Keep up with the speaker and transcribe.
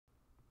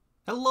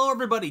Hello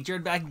everybody,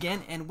 Jared back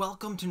again, and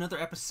welcome to another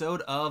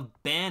episode of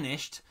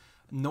Banished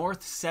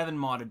North 7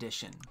 Mod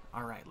Edition.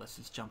 Alright, let's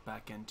just jump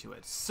back into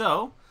it.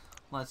 So,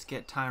 let's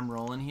get time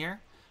rolling here.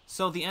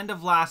 So, the end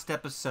of last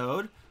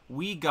episode,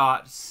 we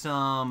got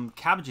some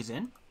cabbages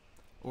in,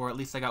 or at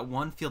least I got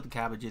one field of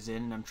cabbages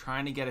in, and I'm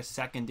trying to get a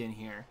second in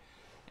here.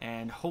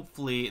 And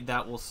hopefully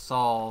that will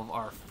solve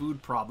our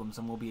food problems,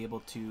 and we'll be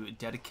able to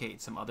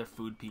dedicate some other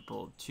food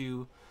people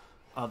to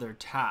other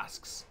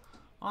tasks.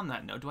 On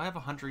that note, do I have a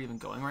hunter even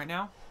going right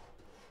now?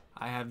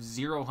 I have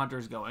 0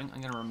 hunters going.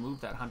 I'm going to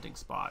remove that hunting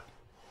spot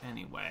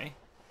anyway.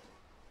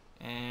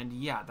 And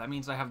yeah, that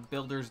means I have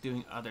builders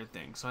doing other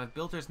things. So I have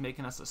builders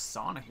making us a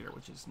sauna here,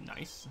 which is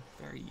nice.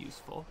 Very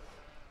useful.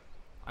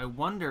 I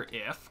wonder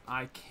if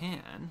I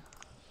can,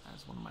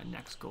 as one of my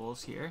next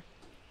goals here,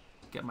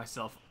 get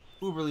myself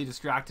uberly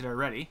distracted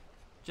already.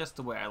 Just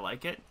the way I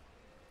like it.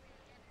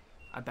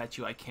 I bet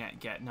you I can't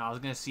get... No, I was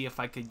going to see if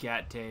I could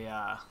get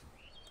a...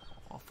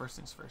 Well, first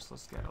things first,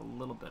 let's get a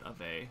little bit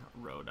of a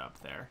road up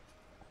there.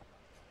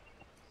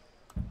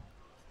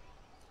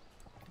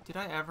 Did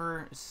I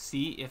ever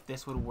see if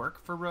this would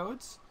work for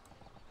roads?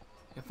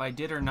 If I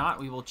did or not,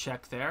 we will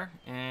check there.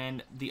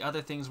 And the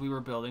other things we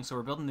were building, so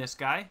we're building this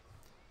guy.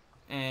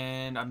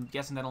 And I'm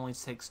guessing that only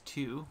takes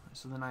 2.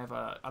 So then I have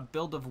a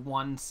build of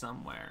 1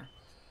 somewhere.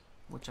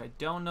 Which I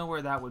don't know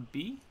where that would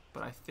be,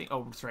 but I think...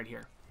 Oh, it's right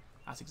here.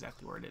 That's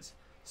exactly where it is.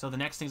 So the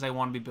next things I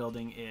want to be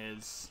building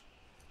is...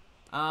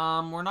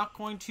 we're not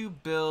going to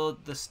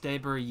build the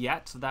stable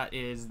yet, so that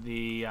is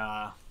the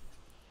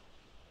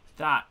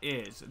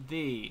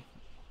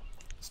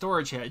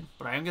storage head,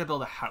 but I am going to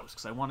build a house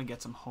because I want to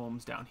get some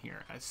homes down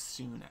here as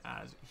soon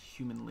as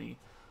humanly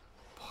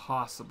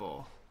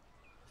possible.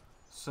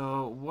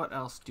 So what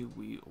else do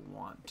we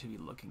want to be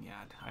looking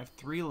at? I have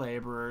 3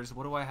 laborers.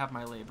 What do I have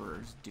my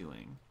laborers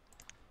doing?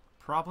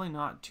 Probably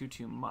not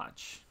too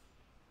much.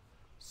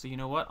 So you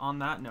know what? On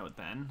that note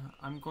then,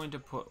 I'm going to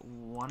put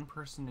 1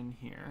 person in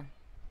here.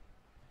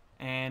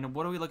 And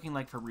what are we looking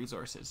like for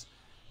resources?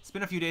 It's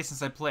been a few days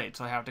since I played,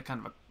 so I have to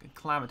kind of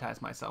acclimatize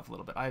myself a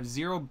little bit. I have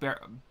 0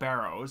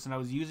 barrows, and I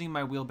was using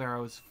my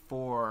wheelbarrows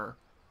for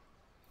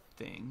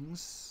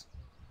things.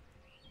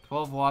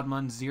 12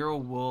 wadman, 0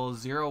 wool,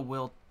 0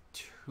 wool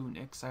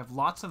tunics. I have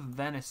lots of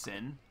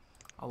venison.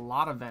 A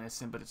lot of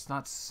venison, but it's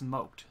not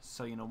smoked.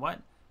 So you know what?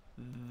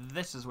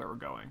 This is where we're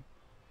going.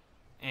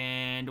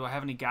 And do I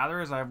have any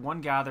gatherers? I have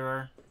 1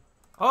 gatherer.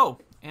 Oh,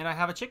 and I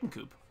have a chicken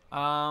coop.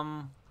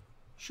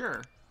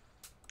 Sure.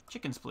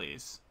 Chickens,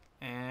 please.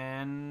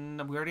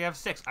 And we already have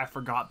 6. I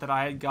forgot that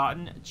I had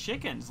gotten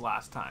chickens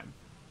last time.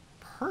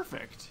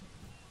 Perfect.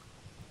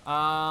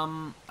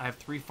 I have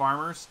 3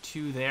 farmers,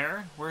 2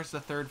 there. Where's the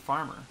 3rd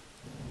farmer?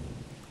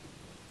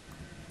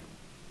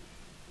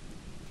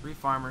 3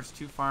 farmers,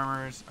 2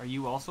 farmers. Are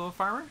you also a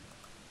farmer?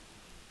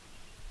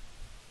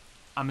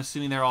 I'm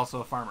assuming they're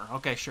also a farmer.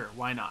 Okay, sure.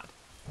 Why not?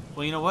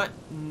 Well, you know what?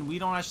 We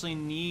don't actually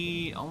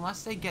need...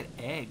 Unless they get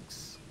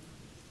eggs.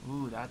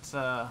 Ooh, that's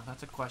a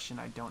question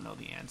I don't know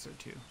the answer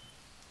to.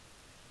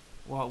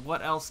 Well,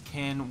 what else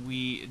can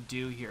we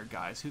do here,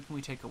 guys? Who can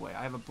we take away?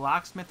 I have a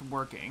blacksmith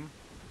working.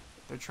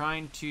 They're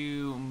trying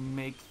to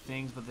make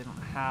things, but they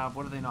don't have...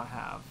 What do they not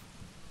have?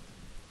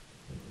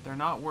 They're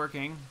not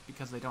working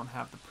because they don't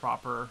have the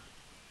proper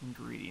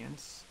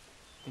ingredients.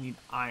 They need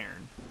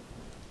iron.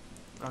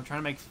 But I'm trying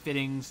to make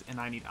fittings,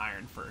 and I need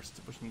iron first,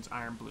 which means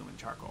iron, bloom, and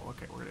charcoal.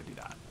 Okay, we're going to do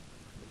that.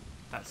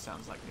 That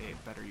sounds like a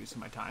better use of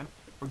my time.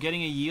 We're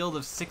getting a yield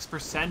of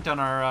 6% on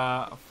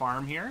our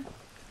farm here,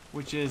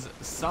 which is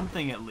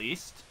something at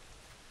least.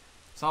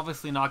 It's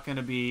obviously not going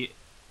to be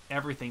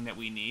everything that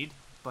we need,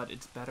 but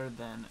it's better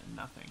than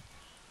nothing.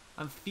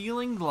 I'm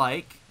feeling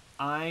like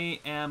I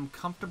am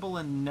comfortable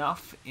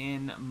enough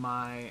in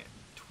my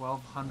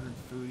 1200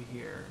 food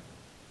here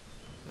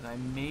that I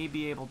may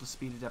be able to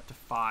speed it up to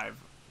 5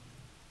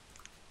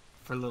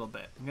 for a little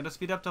bit. I'm going to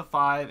speed up to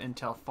 5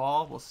 until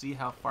fall. We'll see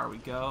how far we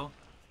go.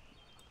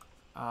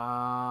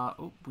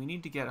 Oh, we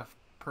need to get a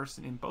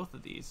person in both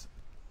of these.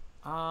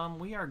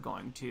 We are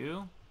going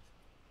to...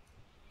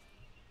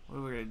 What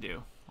are we going to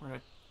do? We're going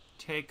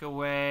to take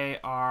away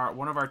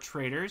one of our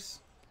traders,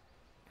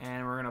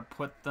 and we're going to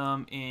put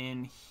them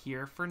in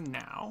here for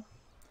now.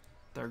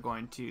 They're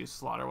going to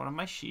slaughter one of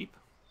my sheep.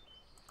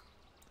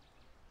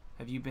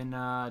 Have you been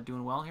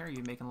doing well here? Are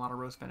you making a lot of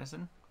roast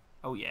venison?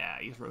 Oh yeah,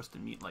 he's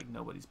roasting meat like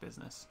nobody's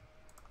business.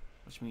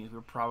 Which means we're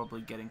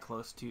probably getting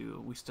close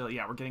to...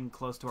 we're getting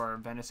close to our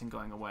venison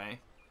going away.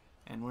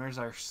 And where's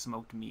our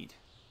smoked meat?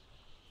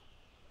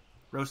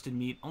 Roasted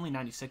meat, only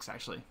 96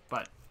 actually.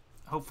 But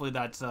hopefully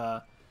that's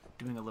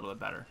doing a little bit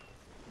better.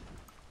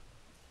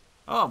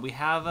 Oh, we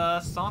have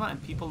a sauna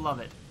and people love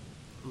it.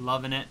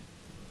 Loving it.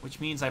 Which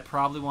means I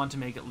probably want to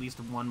make at least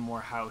 1 more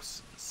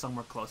house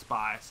somewhere close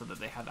by so that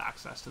they have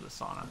access to the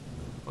sauna.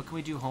 What can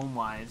we do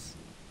home-wise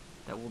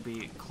that will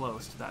be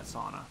close to that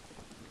sauna?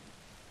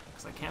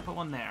 I can't put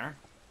 1 there.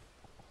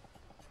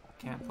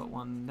 Can't put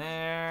 1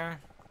 there.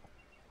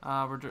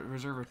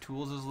 Reserve of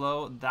tools is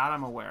low. That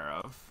I'm aware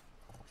of.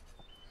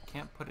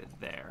 Can't put it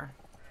there.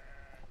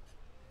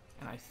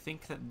 And I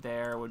think that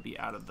there would be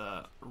out of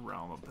the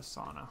realm of the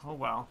sauna. Oh,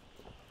 well.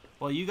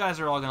 Well, you guys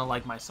are all going to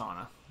like my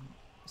sauna.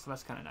 So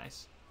that's kind of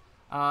nice.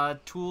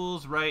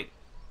 Tools, right.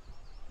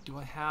 Do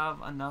I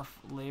have enough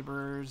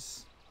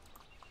laborers?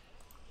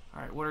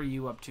 Alright, what are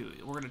you up to?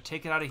 We're going to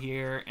take it out of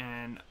here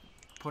and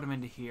put them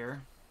into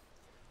here.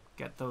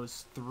 Get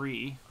those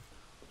 3.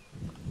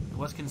 I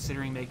was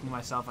considering making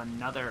myself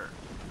another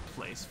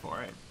place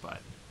for it, but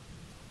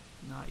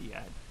not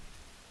yet.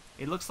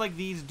 It looks like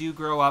these do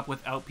grow up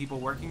without people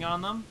working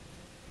on them.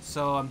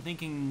 So I'm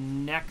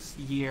thinking next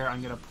year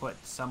I'm going to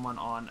put someone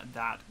on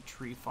that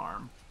tree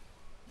farm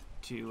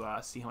to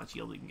see how much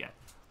yield we can get.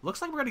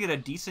 Looks like we're going to get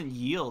a decent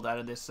yield out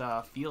of this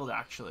field,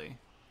 actually.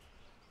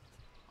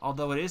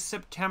 Although it is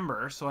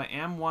September, so I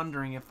am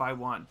wondering if I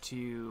want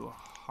to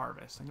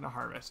harvest. I'm going to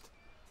harvest.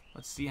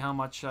 Let's see how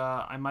much...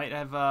 I might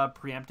have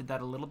preempted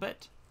that a little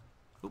bit.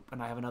 Oop,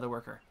 and I have another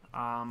worker.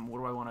 What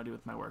do I want to do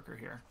with my worker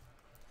here?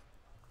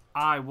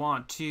 I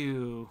want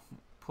to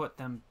put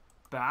them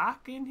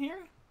back in here.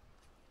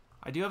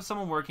 I do have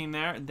someone working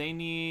there. They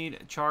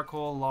need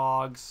charcoal,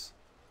 logs.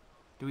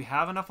 Do we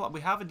have enough?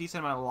 We have a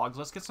decent amount of logs.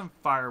 Let's get some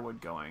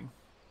firewood going.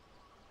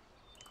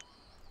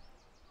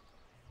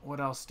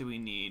 What else do we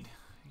need?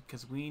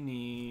 Because we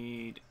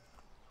need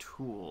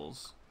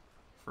tools,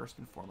 first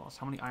and foremost.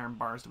 How many iron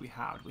bars do we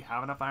have? Do we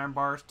have enough iron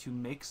bars to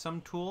make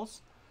some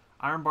tools?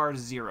 Iron bars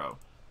 0.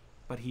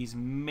 But he's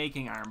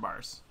making iron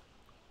bars.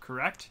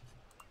 Correct?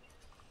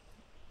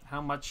 How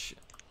much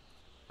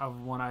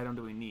of one item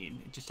do we need?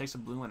 It just takes a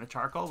bloom and a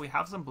charcoal. We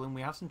have some bloom.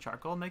 We have some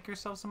charcoal. Make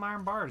yourself some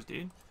iron bars,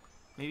 dude.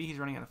 Maybe he's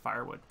running out of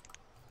firewood.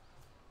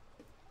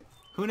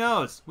 Who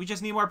knows? We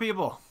just need more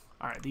people.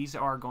 Alright, these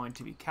are going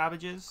to be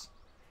cabbages.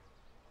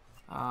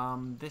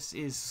 This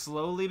is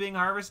slowly being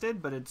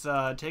harvested, but it's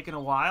taken a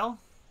while.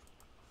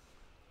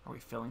 Are we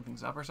filling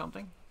things up or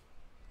something?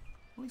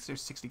 At least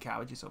there's 60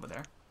 cabbages over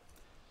there.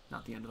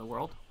 Not the end of the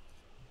world.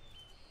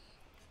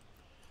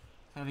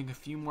 Having a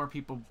few more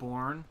people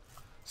born.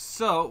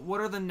 So,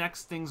 what are the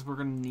next things we're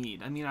going to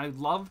need? I mean, I'd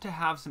love to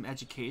have some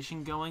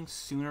education going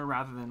sooner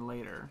rather than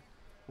later.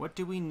 What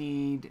do we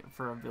need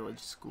for a village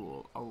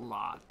school? A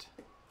lot.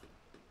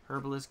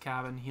 Herbalist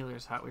cabin,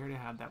 healer's hut. We already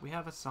had that. We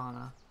have a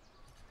sauna.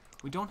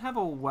 We don't have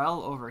a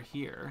well over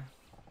here.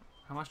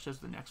 How much does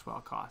the next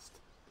well cost?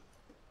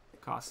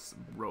 It costs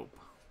rope.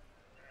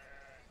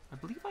 I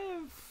believe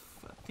I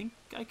think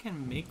I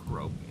can make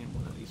rope in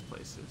one of these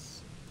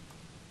places.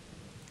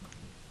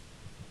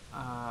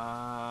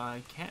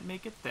 I can't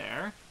make it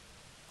there.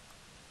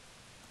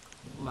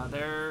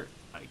 Leather,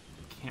 I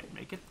can't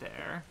make it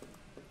there.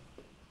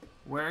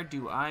 Where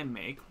do I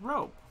make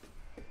rope?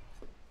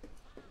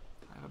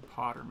 I have a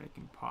potter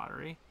making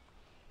pottery.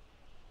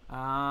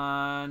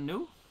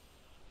 No.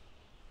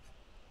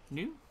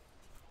 No.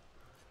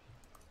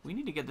 We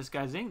need to get this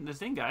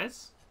thing,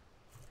 guys.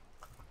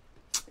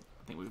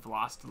 I think we've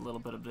lost a little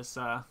bit of this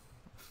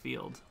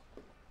field.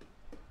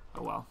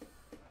 Oh well.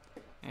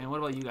 And what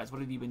about you guys?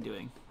 What have you been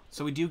doing?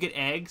 So we do get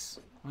eggs.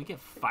 We get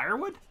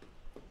firewood?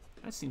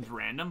 That seems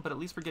random, but at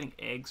least we're getting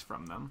eggs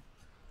from them.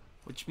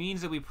 Which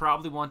means that we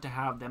probably want to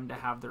have them to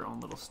have their own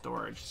little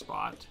storage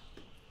spot.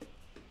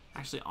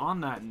 Actually,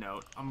 on that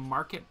note, a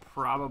market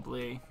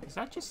probably... Is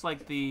that just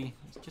like the...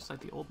 It's just like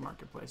the old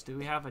marketplace. Do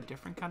we have a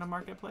different kind of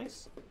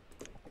marketplace?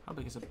 How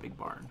big is a big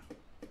barn?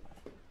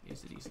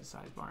 Is a decent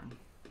sized barn.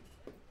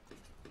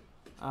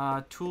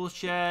 Tool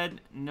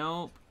shed.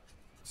 Nope.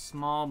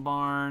 Small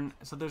barn.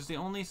 So there's the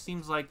only...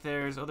 Seems like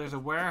there's... Oh, there's a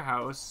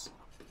warehouse.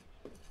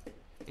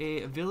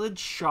 A village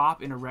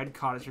shop in a red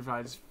cottage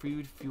provides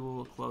food,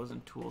 fuel, clothes,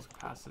 and tools.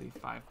 Capacity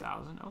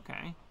 5,000.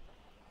 Okay.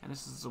 And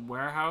this is a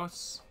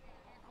warehouse.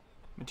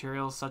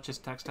 Materials such as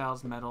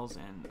textiles, metals,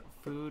 and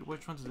food.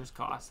 Which ones does this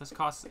cost? This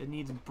costs... It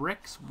needs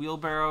bricks,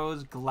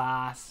 wheelbarrows,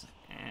 glass,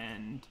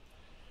 and...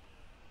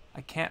 I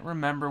can't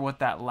remember what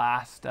that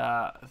last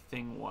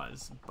thing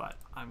was, but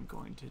I'm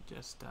going to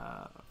just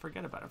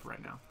forget about it for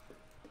right now.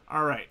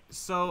 Alright,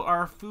 so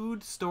our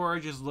food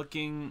storage is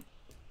looking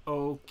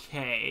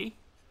okay.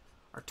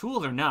 Our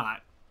tools are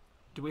not.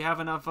 Do we have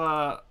enough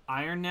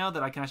iron now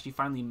that I can actually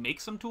finally make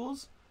some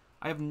tools?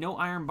 I have no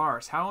iron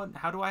bars. How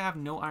do I have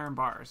no iron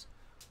bars?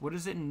 What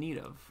is it in need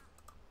of?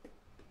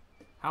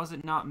 How has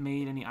it not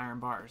made any iron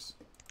bars?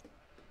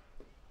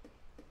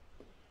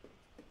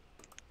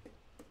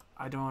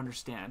 I don't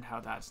understand how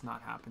that's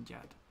not happened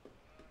yet.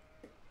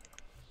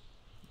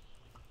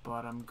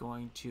 But I'm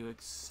going to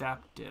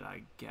accept it,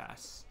 I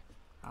guess.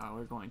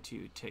 We're going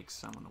to take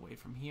someone away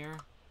from here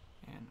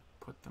and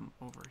put them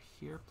over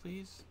here,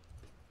 please.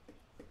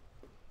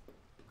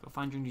 Go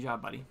find your new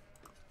job, buddy.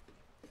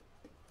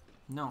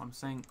 No, I'm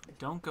saying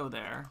don't go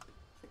there.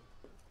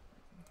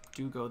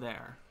 Do go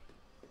there.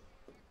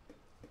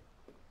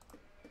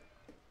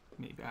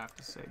 Maybe I have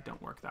to say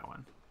don't work that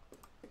one.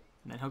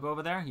 And then he'll go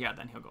over there? Yeah,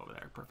 then he'll go over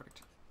there.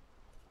 Perfect.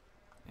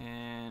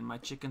 And my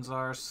chickens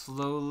are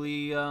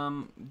slowly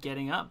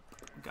getting up.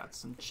 Got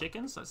some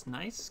chickens. That's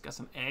nice. Got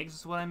some eggs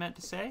is what I meant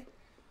to say.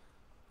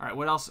 All right,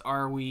 what else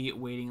are we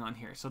waiting on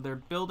here? So they're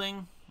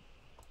building.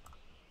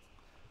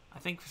 I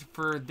think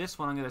for this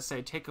one, I'm going to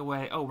say take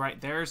away... Oh, right.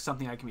 There's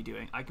something I can be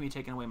doing. I can be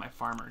taking away my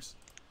farmers.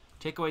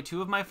 Take away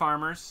 2 of my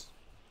farmers.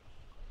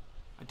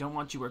 I don't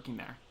want you working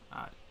there.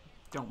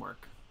 Don't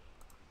work.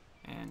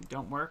 And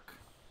don't work.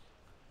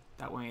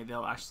 That way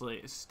they'll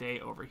actually stay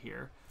over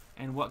here.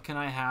 And what can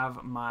I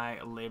have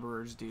my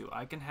laborers do?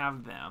 I can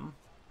have them...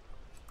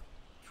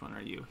 Which one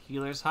are you?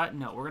 Healer's hut?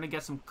 No, we're going to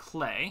get some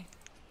clay.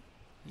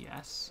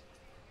 Yes.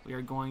 We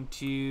are going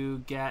to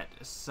get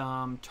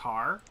some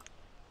tar.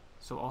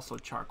 So also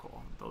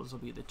charcoal. Those will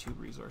be the 2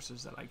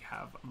 resources that I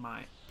have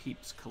my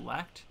peeps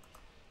collect.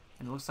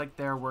 And it looks like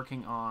they're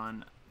working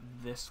on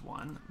this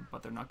one,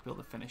 but they're not going to be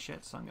able to finish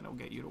it. So I'm going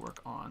to get you to work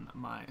on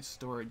my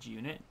storage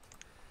unit.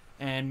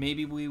 And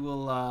maybe we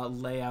will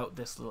lay out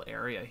this little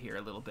area here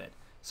a little bit.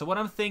 So what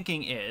I'm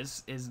thinking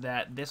is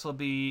that this will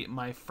be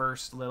my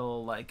first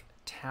little, like,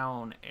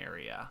 town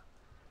area.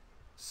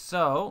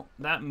 So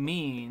that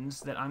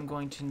means that I'm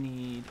going to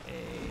need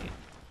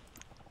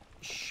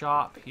a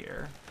shop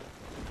here.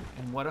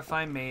 And what if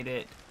I made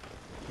it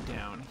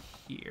down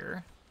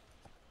here?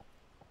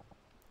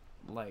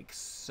 Like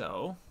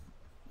so.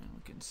 And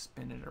we can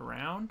spin it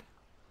around.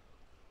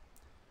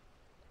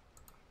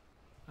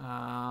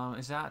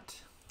 Is that...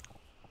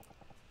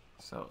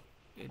 So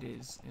it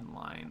is in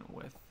line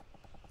with...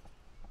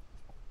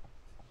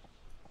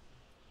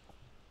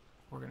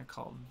 We're going to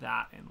call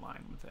that in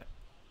line with it.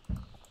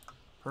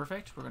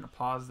 Perfect. We're going to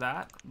pause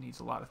that. It needs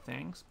a lot of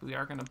things. But we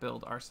are going to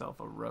build ourselves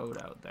a road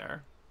out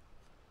there.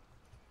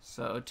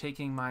 So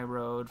taking my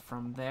road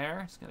from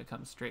there, it's going to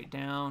come straight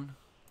down.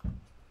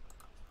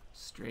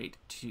 Straight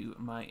to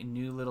my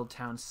new little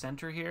town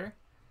center here.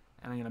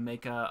 And I'm going to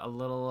make a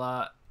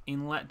little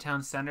inlet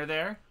town center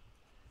there.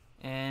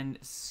 And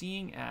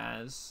seeing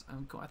as...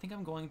 I think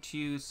I'm going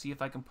to see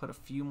if I can put a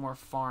few more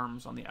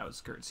farms on the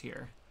outskirts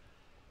here.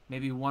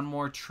 Maybe one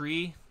more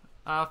tree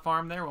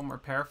farm there, one more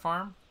pear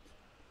farm.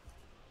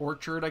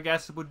 Orchard, I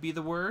guess would be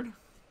the word.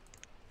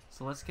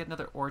 So let's get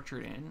another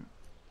orchard in.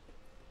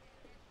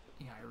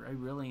 Yeah, I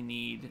really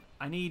need...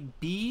 I need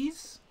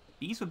bees.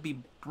 Bees would be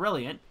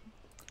brilliant.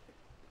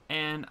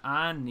 And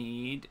I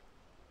need...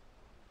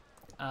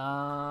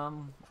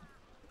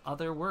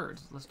 other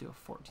words. Let's do a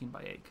 14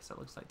 by 8 because it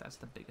looks like that's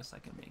the biggest I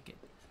can make it.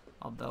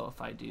 Although if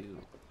I do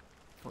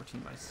 14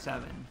 by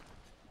 7,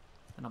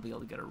 then I'll be able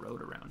to get a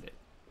road around it.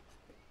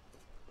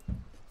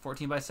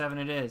 14 by 7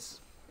 it is.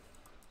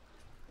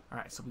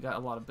 Alright, so we got a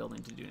lot of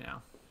building to do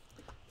now.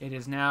 It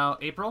is now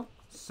April,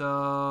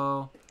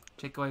 so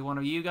take away one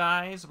of you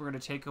guys. We're going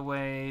to take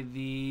away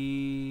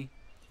the...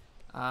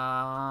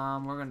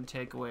 we're going to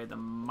take away the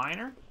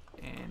miner,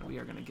 and we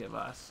are going to give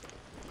us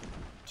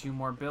 2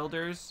 more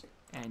builders,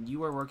 and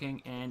you are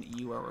working, and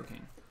you are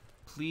working.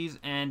 Please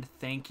and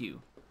thank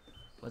you.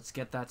 Let's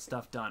get that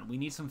stuff done. We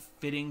need some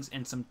fittings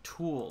and some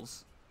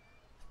tools.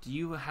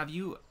 Have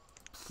you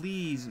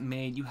please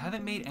made... You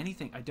haven't made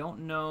anything. I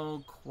don't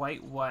know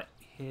quite what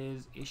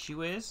his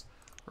issue is.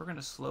 We're going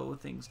to slow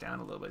things down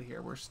a little bit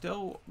here. We're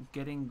still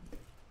getting...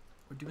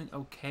 We're doing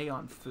okay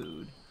on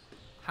food.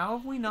 How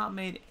have we not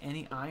made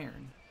any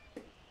iron?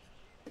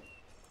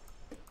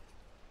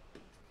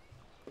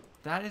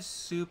 That is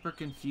super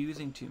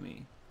confusing to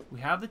me.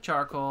 We have the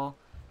charcoal.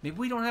 Maybe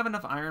we don't have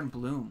enough iron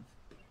bloom.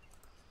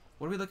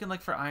 What are we looking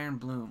like for iron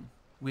bloom?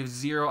 We have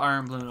 0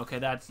 iron bloom. Okay,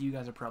 that's... You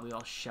guys are probably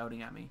all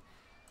shouting at me.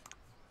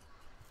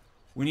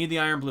 We need the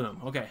iron bloom.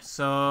 Okay,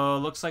 so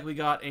looks like we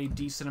got a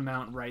decent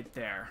amount right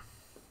there.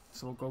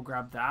 So we'll go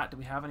grab that. Do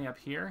we have any up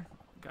here?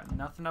 Got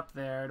nothing up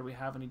there. Do we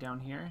have any down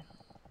here?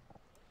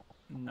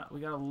 No, we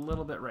got a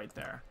little bit right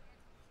there.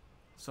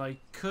 So I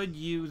could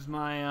use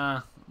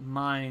my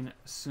mine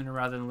sooner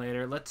rather than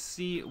later. Let's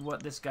see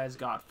what this guy's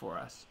got for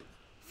us.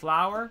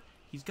 Flour.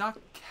 He's got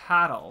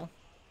cattle.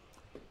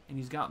 And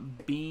he's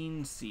got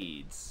bean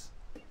seeds.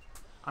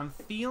 I'm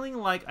feeling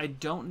like I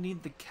don't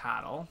need the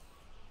cattle.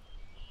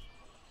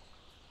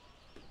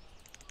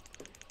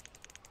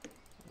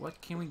 What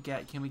can we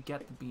get? Can we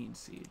get the bean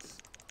seeds?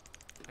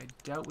 I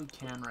doubt we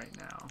can right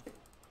now.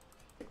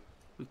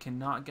 We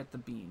cannot get the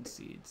bean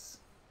seeds.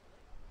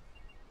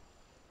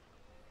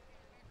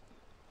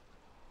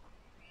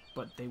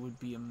 But they would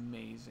be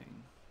amazing.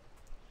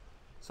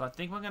 So I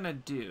think what I'm going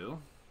to do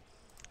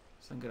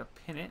is I'm going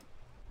to pin it.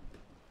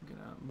 I'm going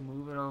to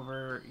move it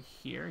over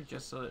here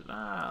just so that...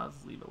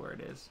 let's leave it where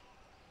it is.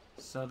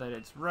 So that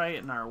it's right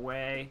in our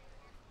way.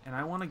 And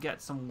I want to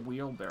get some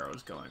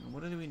wheelbarrows going.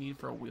 What do we need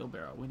for a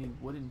wheelbarrow? We need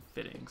wooden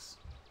fittings.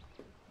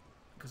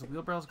 Because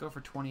wheelbarrows go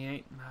for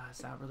 28. Is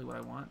that really what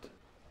I want?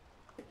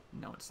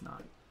 No, it's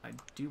not. I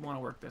do want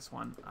to work this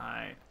one.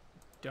 I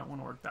don't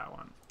want to work that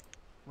one.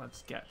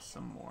 Let's get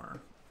some more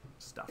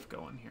stuff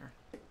going here.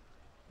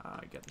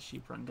 Get the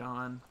sheep run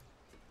gone.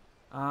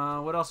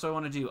 What else do I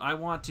want to do? I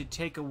want to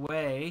take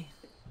away...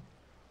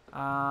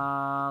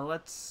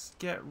 let's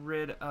get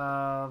rid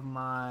of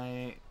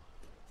my...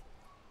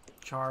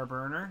 char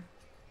burner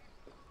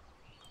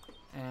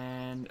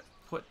and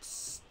put...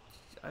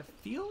 I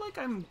feel like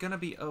I'm gonna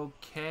be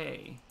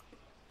okay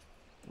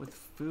with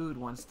food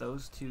once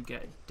those 2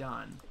 get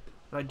done.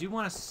 But I do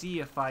want to see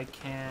if I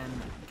can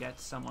get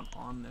someone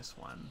on this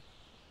one.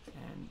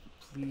 And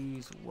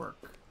please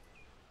work.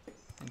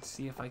 And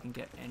see if I can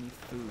get any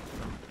food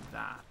from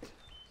that.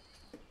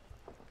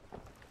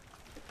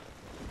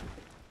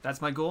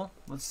 That's my goal.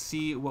 Let's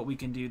see what we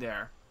can do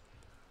there.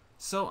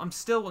 So I'm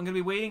going to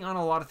be waiting on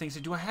a lot of things.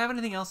 Do I have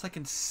anything else I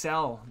can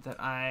sell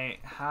that I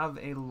have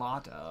a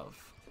lot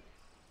of?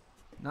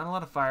 Not a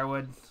lot of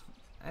firewood.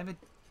 I have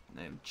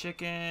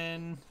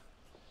chicken.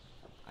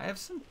 I have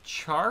some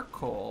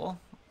charcoal,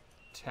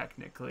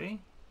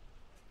 technically.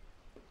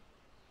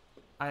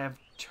 I have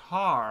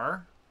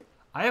tar.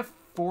 I have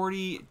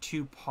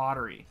 42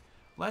 pottery.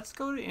 Let's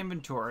go to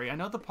inventory. I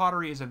know the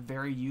pottery is a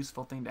very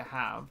useful thing to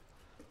have,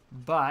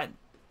 but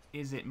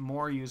is it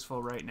more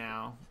useful right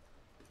now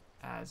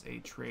as a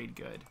trade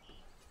good?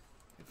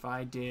 If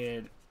I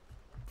did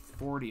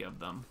 40 of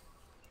them,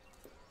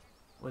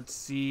 let's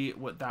see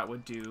what that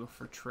would do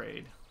for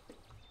trade.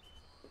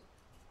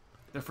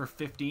 They're for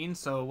 15,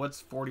 so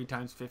what's 40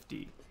 times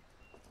 50?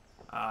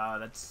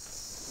 That's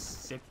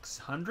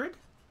 600?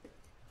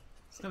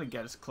 It's gonna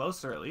get us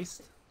closer at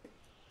least.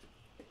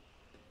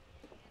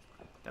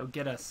 That would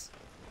get us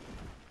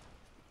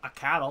a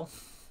cattle.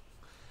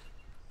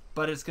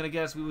 But it's gonna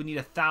get us, we would need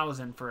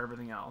 1,000 for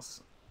everything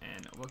else.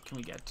 And what can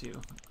we get to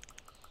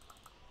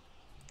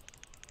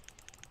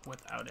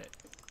without it?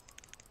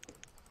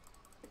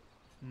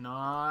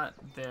 Not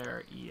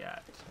there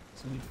yet.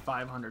 So we need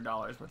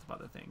 $500 worth of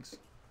other things.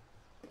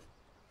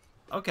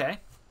 Okay.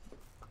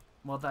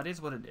 Well, that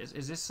is what it is.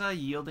 Is this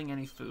yielding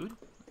any food?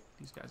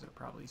 These guys are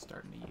probably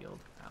starting to yield.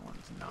 That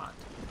one's not.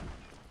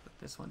 But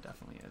this one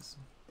definitely is.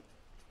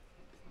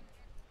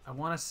 I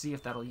want to see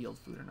if that'll yield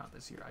food or not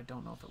this year. I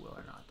don't know if it will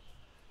or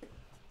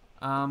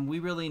not. We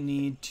really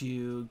need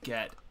to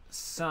get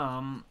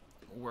some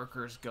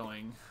workers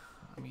going.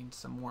 I mean,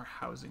 some more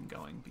housing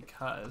going,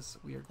 because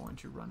we are going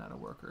to run out of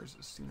workers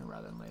sooner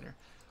rather than later.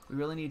 We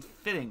really need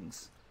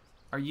fittings.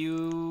 Are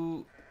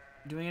you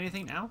doing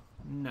anything now?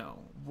 No.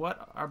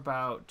 What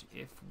about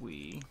if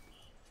we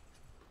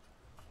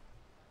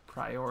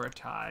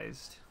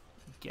prioritized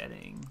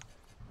getting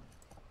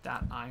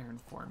that iron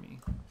for me?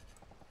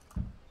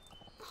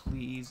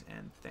 Please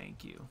and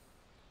thank you.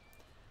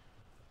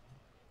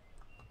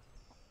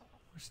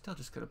 We're still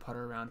just going to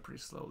putter around pretty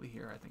slowly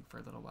here, I think, for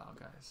a little while,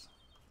 guys.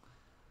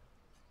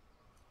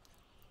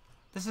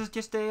 This is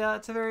just a,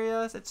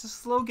 it's a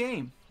slow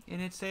game,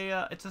 and it's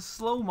a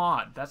slow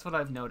mod. That's what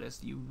I've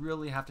noticed. You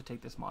really have to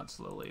take this mod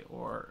slowly,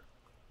 or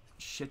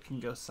shit can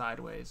go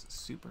sideways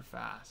super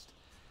fast.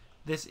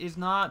 This is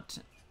not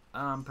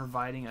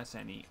providing us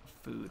any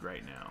food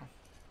right now.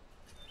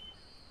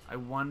 I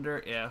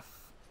wonder if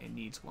it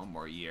needs one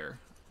more year,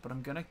 but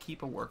I'm gonna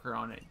keep a worker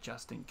on it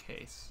just in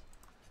case,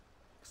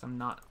 because I'm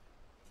not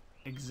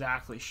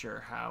exactly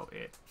sure how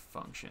it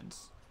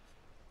functions.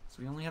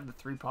 So we only have the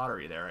 3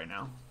 pottery there right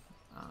now.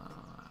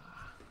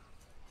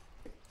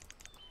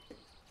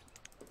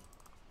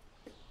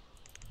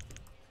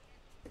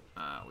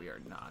 We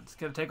are not. It's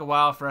gonna take a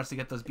while for us to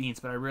get those beans,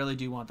 but I really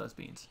do want those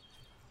beans.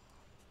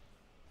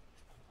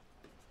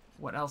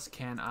 What else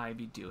can I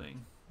be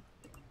doing?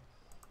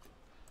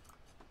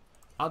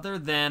 Other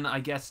than, I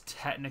guess,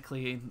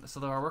 technically,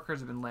 so our workers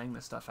have been laying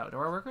this stuff out. Do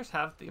our workers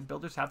have, the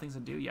builders have things to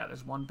do? Yeah,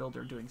 there's one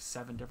builder doing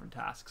 7 different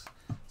tasks.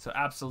 So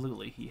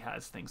absolutely, he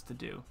has things to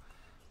do.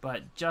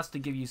 But just to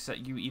give you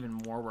even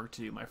more work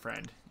to do, my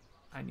friend,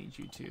 I need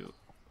you to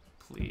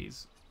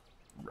please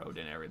road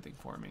in everything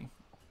for me.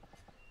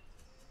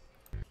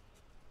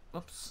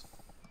 Oops.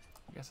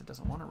 I guess it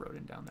doesn't want to road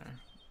in down there.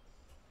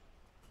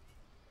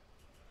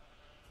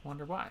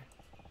 Wonder why.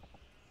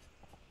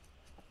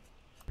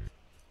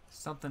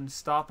 Something's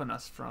stopping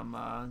us from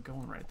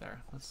going right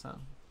there.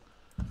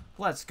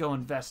 Let's go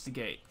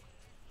investigate.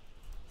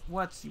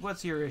 What's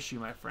your issue,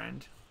 my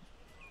friend?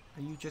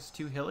 Are you just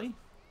too hilly?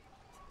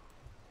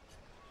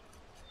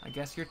 I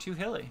guess you're too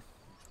hilly.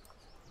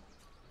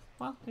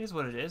 Well, it is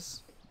what it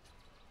is.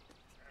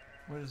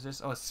 What is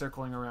this? Oh, it's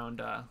circling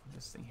around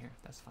this thing here.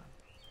 That's fine.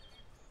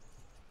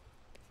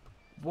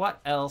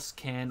 What else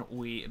can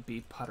we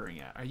be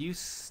puttering at? Are you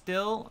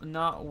still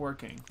not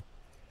working?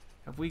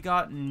 Have we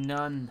got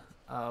none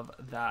of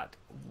that?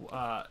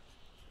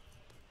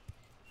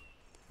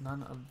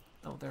 None of...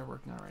 Oh, they're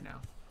working on it right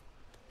now.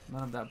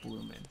 None of that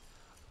bloom in.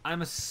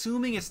 I'm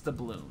assuming it's the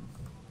bloom.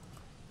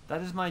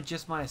 That is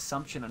just my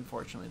assumption,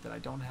 unfortunately, that I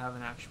don't have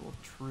an actual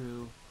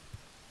true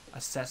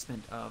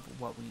assessment of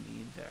what we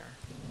need there,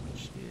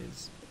 which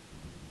is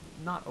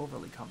not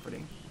overly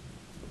comforting.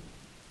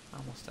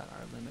 Almost at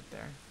our limit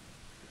there.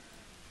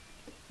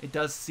 It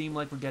does seem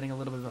like we're getting a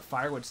little bit of a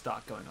firewood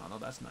stock going on, though.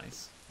 That's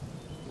nice.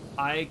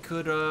 I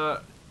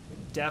could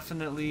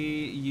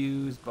definitely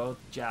use both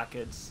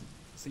jackets.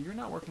 So you're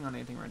not working on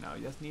anything right now.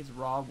 You just needs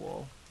raw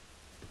wool.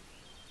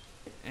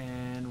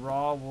 And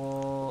raw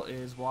wool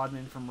is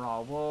Wadman from raw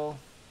wool.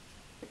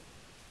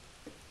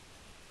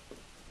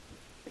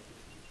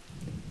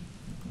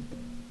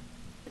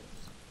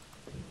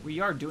 We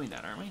are doing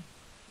that, aren't we?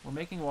 We're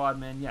making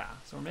Wadman, yeah.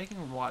 So we're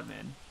making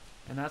Wadman.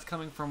 And that's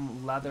coming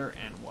from leather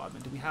and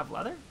Wadman. Do we have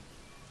leather?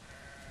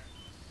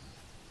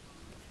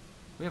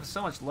 We have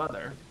so much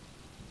leather.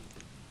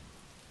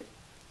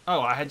 Oh,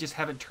 I just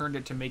haven't turned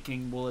it to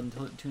making woolen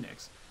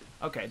tunics.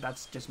 Okay,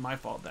 that's just my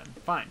fault then.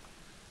 Fine.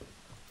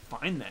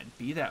 Fine then.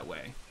 Be that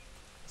way.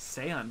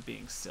 Say I'm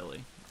being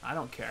silly. I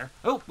don't care.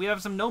 Oh, we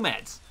have some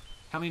nomads.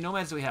 How many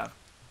nomads do we have?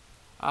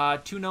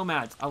 2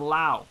 nomads.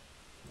 Allow.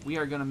 We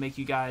are going to make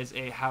you guys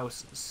a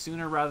house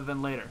sooner rather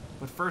than later.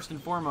 But first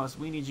and foremost,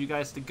 we need you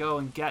guys to go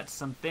and get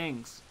some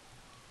things.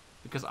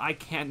 Because I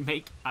can't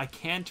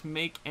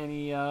make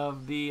any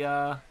of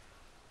the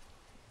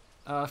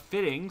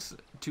fittings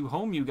to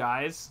home you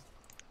guys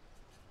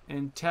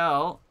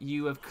until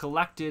you have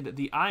collected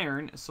the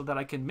iron so that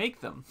I can make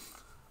them.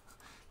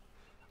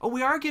 Oh,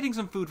 we are getting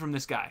some food from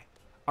this guy.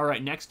 All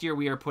right, next year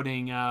we are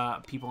putting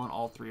people on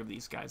all 3 of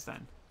these guys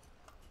then.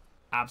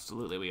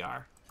 Absolutely we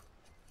are.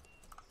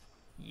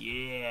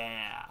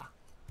 Yeah.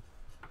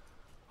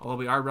 Although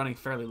we are running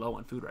fairly low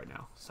on food right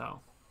now, so.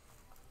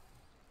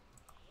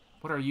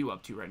 What are you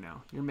up to right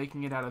now? You're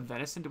making it out of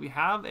venison. Do we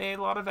have a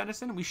lot of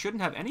venison? We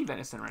shouldn't have any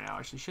venison right now,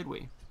 actually, should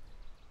we?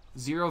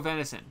 0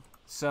 venison.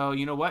 So,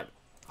 you know what?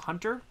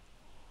 Hunter,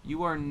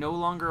 you are no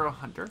longer a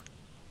hunter.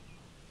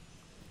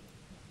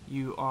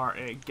 You are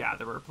a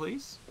gatherer,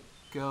 please.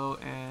 Go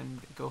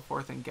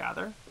forth and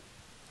gather.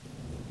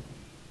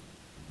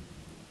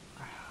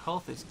 Our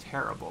health is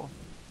terrible.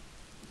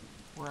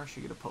 We're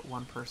actually going to put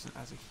 1 person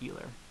as a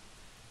healer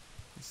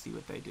and see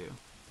what they do.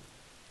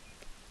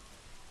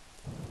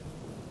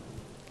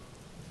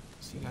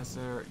 So you guys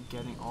are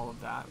getting all of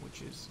that,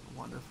 which is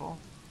wonderful.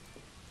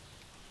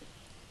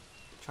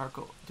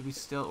 Charcoal.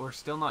 We're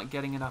still not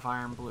getting enough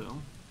iron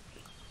bloom.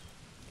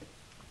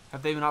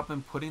 Have they not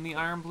been putting the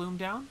iron bloom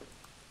down?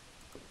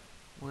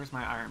 Where's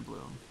my iron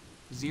bloom?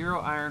 0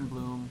 iron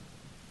bloom.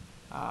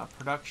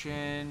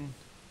 Production.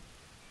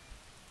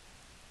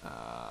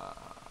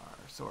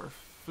 So our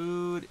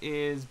food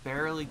is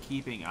barely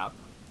keeping up.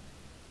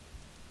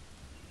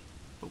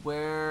 But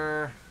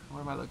where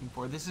am I looking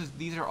for?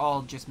 These are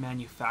all just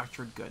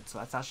manufactured goods, so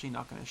that's actually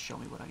not going to show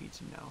me what I need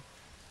to know.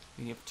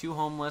 We have 2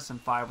 homeless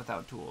and 5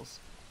 without tools.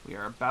 We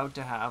are about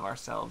to have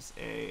ourselves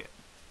a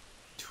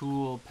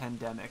tool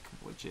pandemic,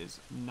 which is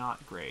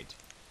not great.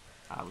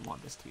 We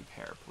want this to be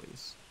pair,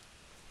 please.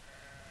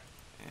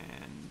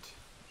 And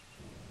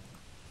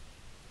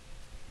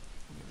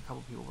we have a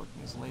couple people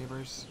working as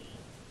laborers.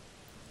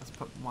 Let's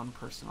put 1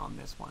 person on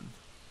this one,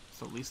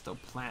 so at least they'll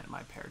plant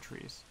my pear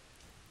trees.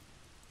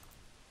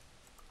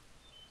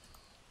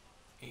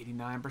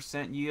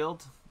 89%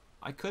 yield.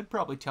 I could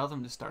probably tell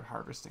them to start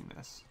harvesting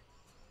this.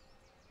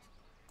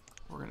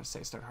 We're going to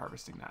say start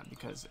harvesting that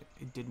because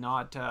it did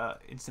not,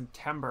 in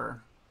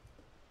September,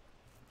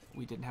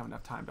 we didn't have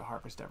enough time to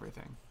harvest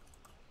everything.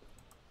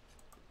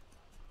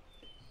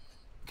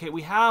 Okay,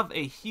 we have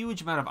a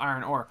huge amount of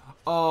iron ore.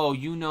 Oh,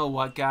 you know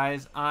what,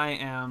 guys?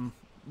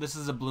 This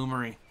is a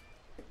bloomery.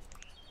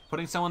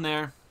 Putting someone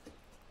there.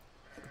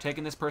 We're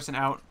taking this person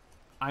out.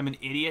 I'm an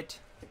idiot.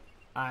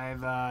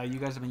 You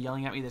guys have been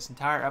yelling at me this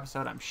entire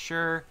episode, I'm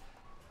sure.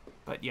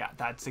 But yeah,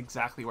 that's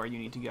exactly where you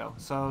need to go.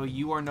 So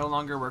you are no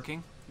longer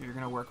working. You're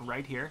going to work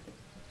right here.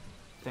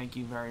 Thank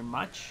you very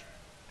much.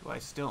 Do I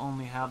still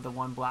only have the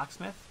 1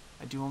 blacksmith?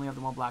 I do only have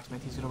the 1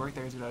 blacksmith. He's going to work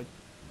there. He's going to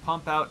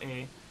pump out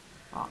a...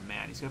 Oh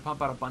man, he's going to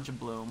pump out a bunch of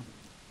bloom.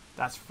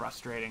 That's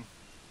frustrating.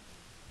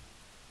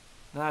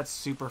 That's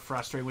super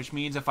frustrating, which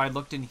means if I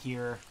looked in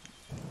here,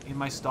 in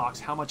my stocks,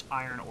 how much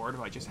iron ore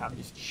do I just have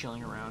just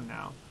chilling around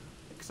now?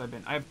 Because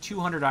I have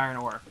 200 iron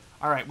ore.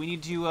 Alright, we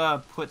need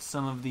to put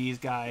some of these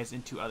guys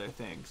into other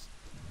things.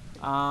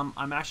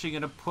 I'm actually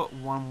going to put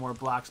 1 more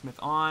blacksmith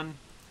on.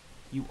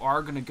 You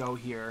are going to go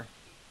here.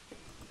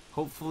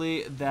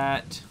 Hopefully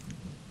that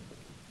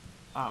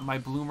my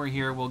bloomer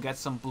here will get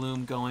some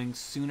bloom going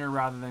sooner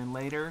rather than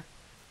later.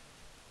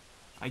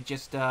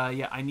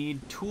 Yeah, I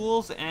need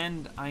tools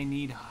and I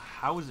need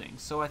housing.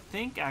 So I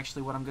think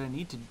actually what I'm going to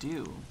need to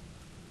do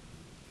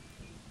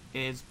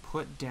is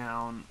put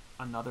down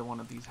another one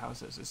of these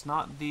houses. It's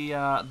not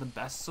the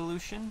best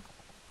solution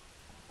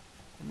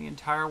in the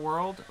entire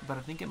world, but I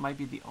think it might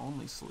be the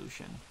only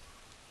solution.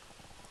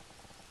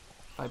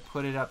 If I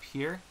put it up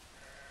here,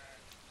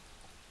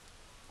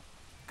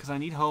 because I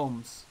need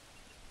homes.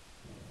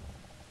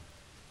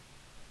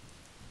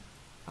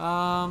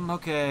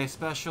 Okay,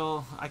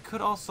 special. I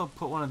could also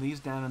put one of these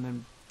down and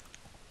then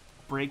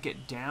break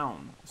it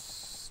down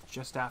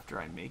just after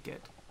I make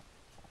it.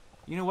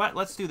 You know what?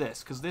 Let's do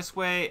this, because this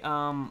way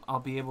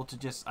I'll be able to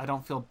just... I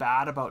don't feel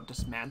bad about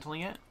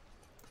dismantling it.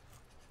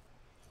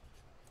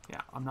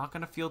 Yeah, I'm not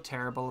going to feel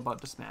terrible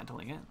about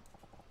dismantling it.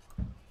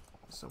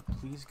 So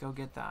please go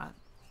get that.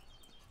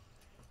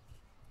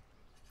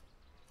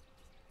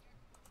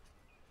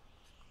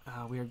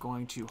 We are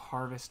going to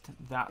harvest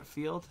that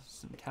field.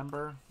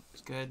 September.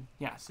 It's good.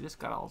 Yeah, so just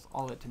got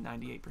all of it to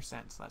 98%,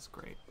 so that's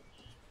great.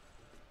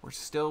 We're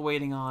still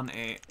waiting on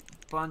a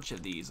bunch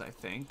of these, I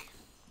think.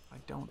 I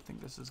don't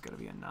think this is going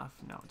to be enough.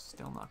 No, it's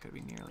still not going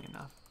to be nearly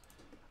enough.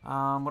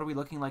 What are we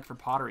looking like for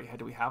pottery?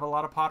 Do we have a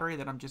lot of pottery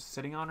that I'm just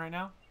sitting on right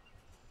now?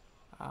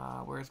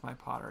 Where's my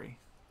pottery?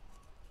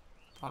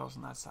 I thought it was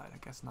on that side. I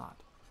guess not.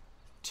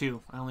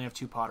 2. I only have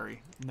 2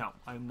 pottery. No,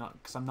 I'm not,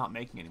 because I'm not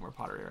making any more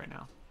pottery right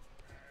now.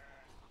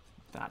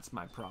 That's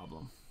my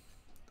problem.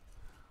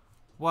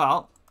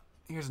 Well,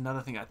 here's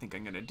another thing I think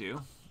I'm going to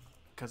do,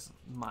 because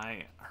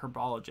my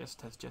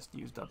herbologist has just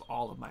used up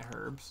all of my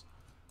herbs.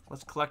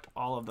 Let's collect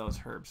all of those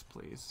herbs,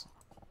 please.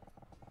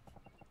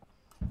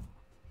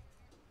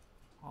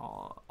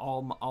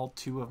 All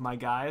 2 of my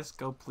guys,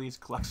 go please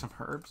collect some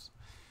herbs.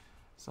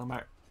 So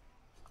my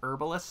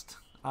herbalist,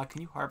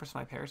 can you harvest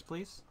my pears,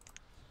 please?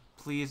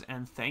 Please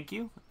and thank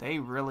you. They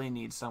really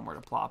need somewhere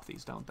to plop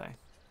these, don't they?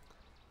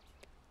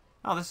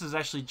 Oh, this is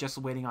actually just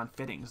waiting on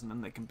fittings, and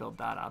then they can build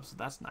that up, so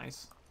that's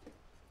nice.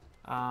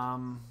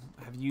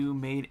 Have you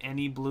made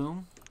any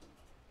bloom?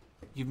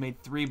 You've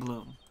made 3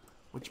 bloom,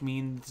 which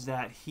means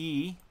that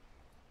he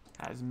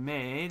has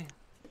made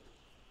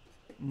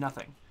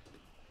nothing.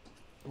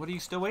 What are you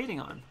still waiting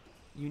on?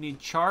 You need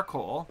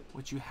charcoal,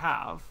 which you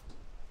have.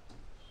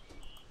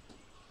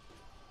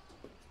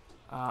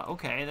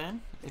 Okay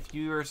then. If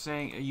you are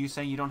saying, are you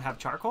saying you don't have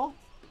charcoal?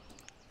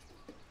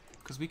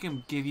 Because we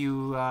can give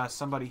you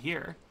somebody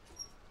here.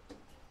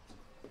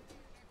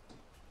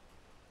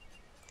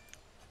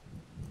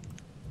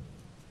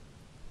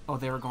 Oh,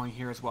 they were going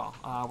here as well.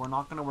 We're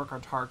not going to work our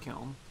tar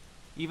kiln,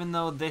 even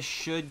though this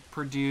should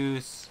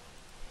produce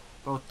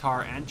both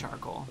tar and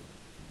charcoal.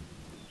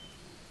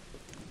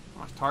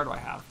 How much tar do I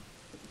have?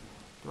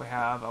 Do I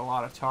have a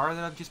lot of tar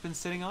that I've just been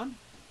sitting on?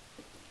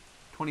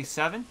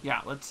 27?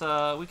 Yeah, let's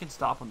we can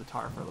stop on the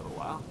tar for a little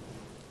while.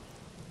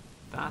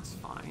 That's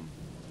fine.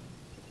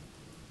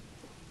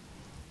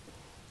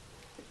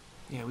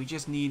 Yeah, we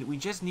just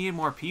need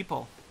more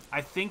people. I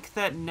think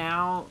that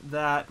now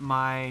that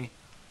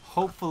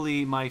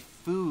hopefully my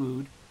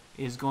food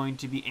is going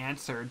to be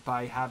answered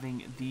by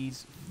having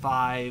these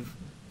 5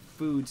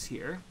 foods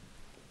here.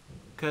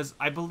 Because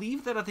I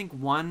believe that I think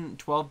one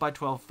 12 by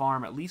 12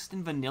 farm, at least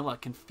in vanilla,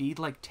 can feed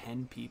like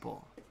 10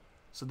 people.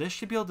 So this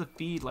should be able to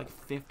feed like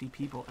 50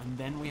 people. And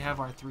then we have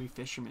our 3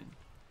 fishermen,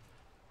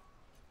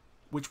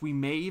 which we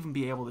may even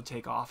be able to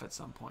take off at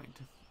some point.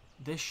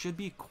 This should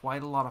be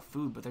quite a lot of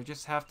food, but they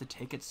just have to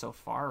take it so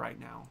far right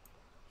now.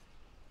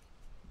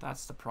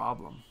 That's the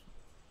problem.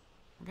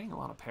 We're getting a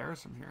lot of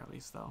pears from here at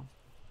least, though.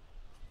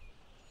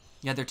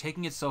 Yeah, they're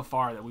taking it so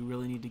far that we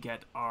really need to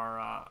get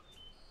our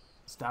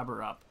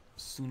stabber up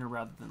sooner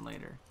rather than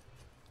later.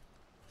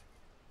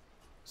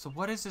 So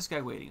what is this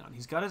guy waiting on?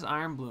 He's got his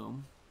iron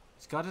bloom.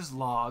 He's got his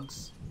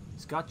logs.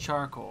 He's got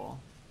charcoal.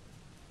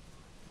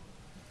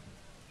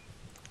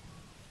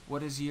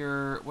 What's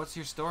your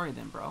story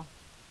then, bro?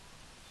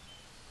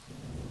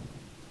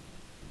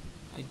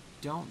 I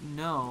don't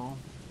know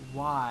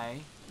why.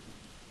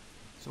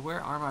 So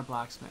where are my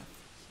blacksmiths?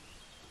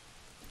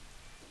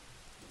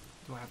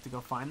 Do I have to go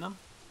find them?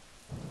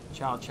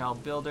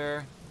 Child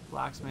builder,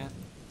 blacksmith.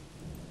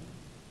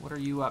 What are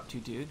you up to,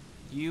 dude?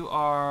 You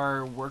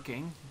are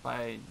working, but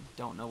I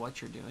don't know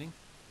what you're doing.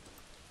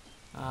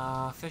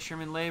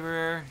 Fisherman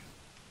laborer,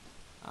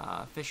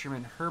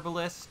 fisherman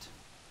herbalist,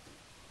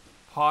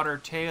 potter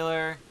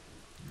tailor,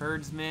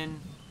 herdsman.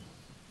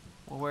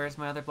 Well, where's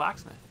my other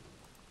blacksmith?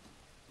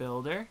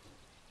 Builder,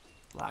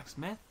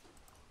 blacksmith,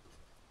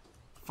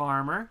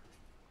 farmer,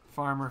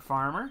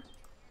 farmer,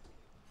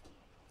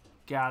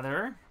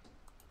 gatherer.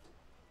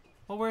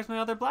 Well, where's my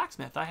other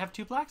blacksmith? I have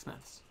 2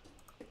 blacksmiths.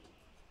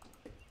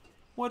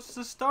 What's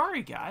the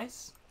story,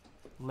 guys?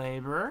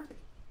 Laborer,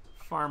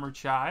 farmer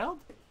child.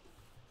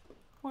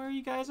 Where are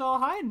you guys all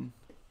hiding?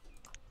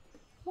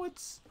 Where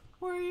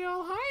are you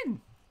all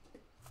hiding?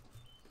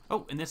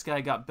 Oh, and this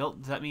guy got built.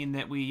 Does that mean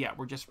that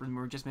we're just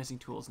missing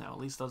tools now? At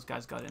least those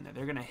guys got in there.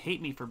 They're gonna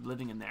hate me for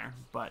living in there,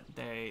 but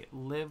they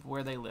live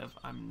where they live.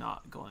 I'm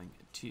not going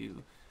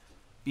to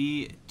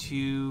be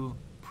too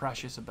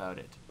precious about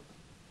it.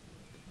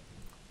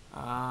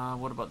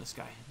 What about this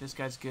guy? This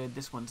guy's good.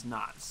 This one's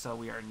not. So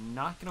we are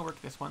not gonna work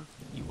this one.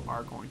 You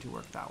are going to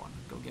work that one.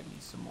 Go get me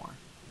some more.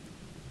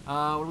 What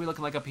are we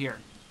looking like up here?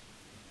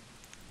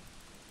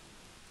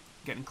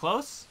 Getting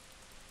close?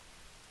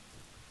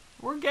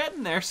 We're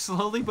getting there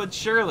slowly but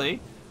surely.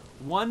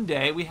 One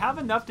day, we have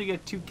enough to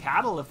get 2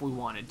 cattle if we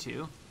wanted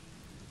to.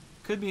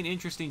 Could be an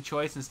interesting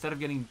choice instead of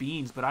getting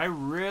beans, but I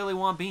really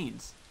want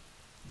beans.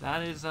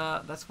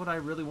 That's what I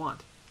really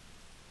want.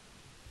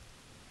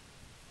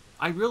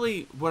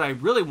 What I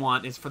really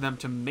want is for them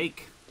to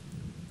make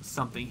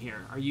something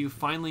here. Are you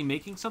finally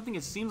making something?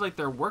 It seems like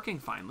they're working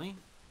finally.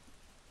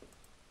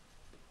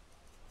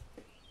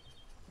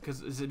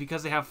 Is it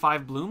because they have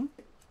 5 bloom?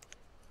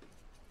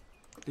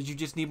 Did you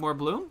just need more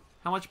bloom?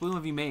 How much bloom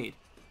have you made?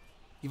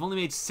 You've only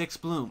made 6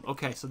 bloom.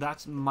 Okay, so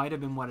that might have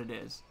been what it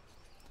is.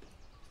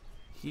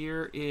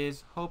 Here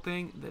is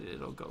hoping that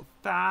it'll go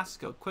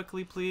fast. Go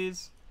quickly,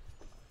 please.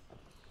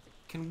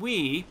 Can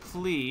we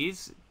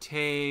please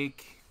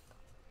take...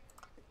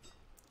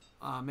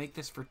 make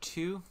this for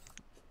 2.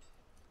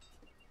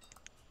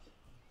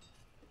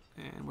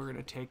 And we're going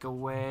to take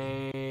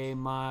away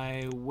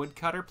my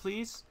woodcutter,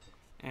 please.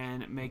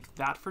 And make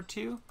that for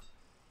 2.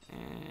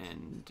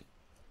 And...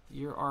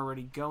 you're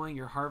already going.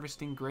 You're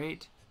harvesting.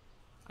 Great.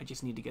 I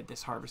just need to get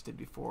this harvested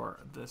before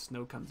the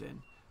snow comes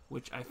in,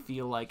 which I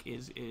feel like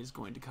is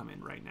going to come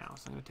in right now.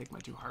 So I'm going to take my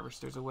 2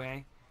 harvesters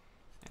away,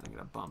 and I'm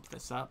going to bump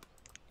this up.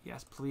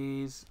 Yes,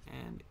 please.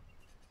 And,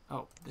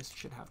 oh, this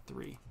should have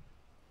 3.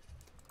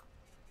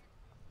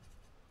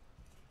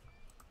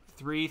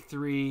 3,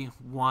 3,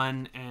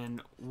 1,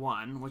 and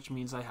 1, which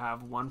means I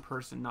have 1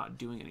 person not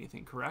doing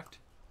anything, correct?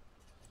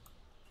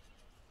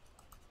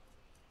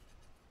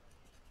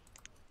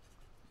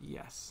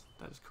 Yes,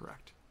 that is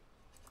correct.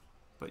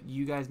 But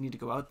you guys need to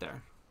go out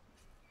there.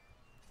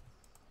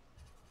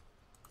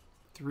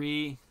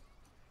 3,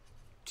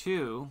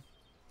 2,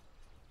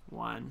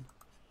 1,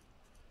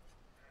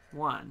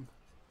 1.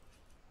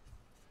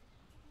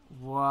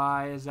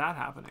 Why is that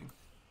happening?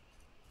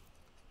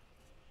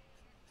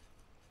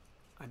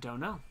 I don't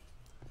know.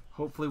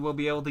 Hopefully we'll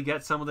be able to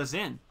get some of this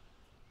in.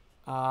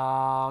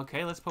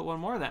 Okay, let's put 1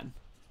 more then.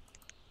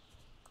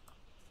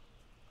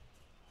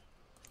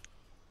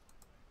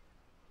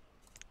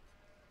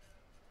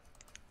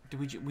 Do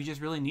we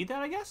just really need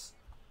that, I guess?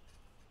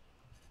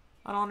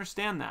 I don't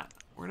understand that.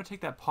 We're going to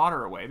take that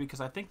Potter away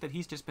because I think that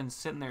he's just been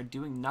sitting there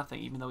doing nothing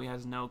even though he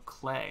has no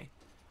clay.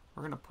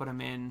 We're going to put him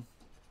in,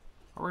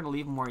 or we're going to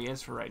leave him where he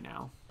is for right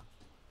now.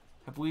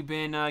 Have we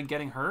been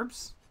getting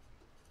herbs?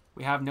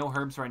 We have no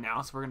herbs right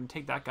now, so we're going to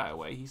take that guy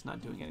away. He's not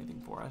doing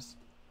anything for us.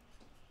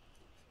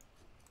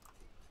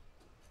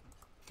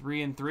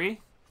 3 and 3.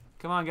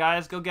 Come on,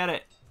 guys, go get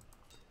it.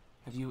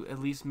 Have you at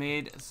least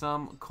made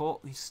some coal?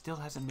 He still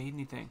hasn't made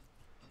anything.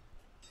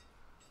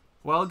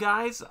 Well,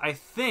 guys, I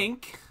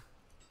think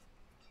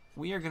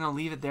we are going to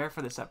leave it there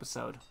for this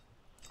episode.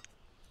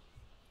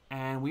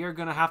 And we are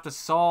going to have to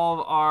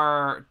solve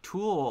our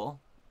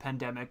tool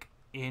pandemic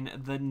in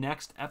the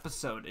next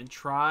episode and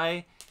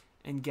try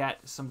and get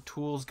some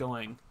tools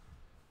going.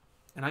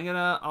 And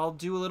I'll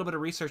do a little bit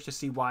of research to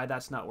see why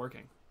that's not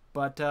working.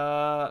 But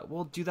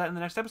we'll do that in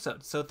the next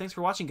episode. So thanks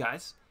for watching,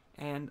 guys.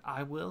 And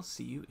I will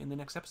see you in the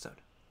next episode.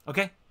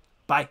 Okay,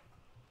 bye.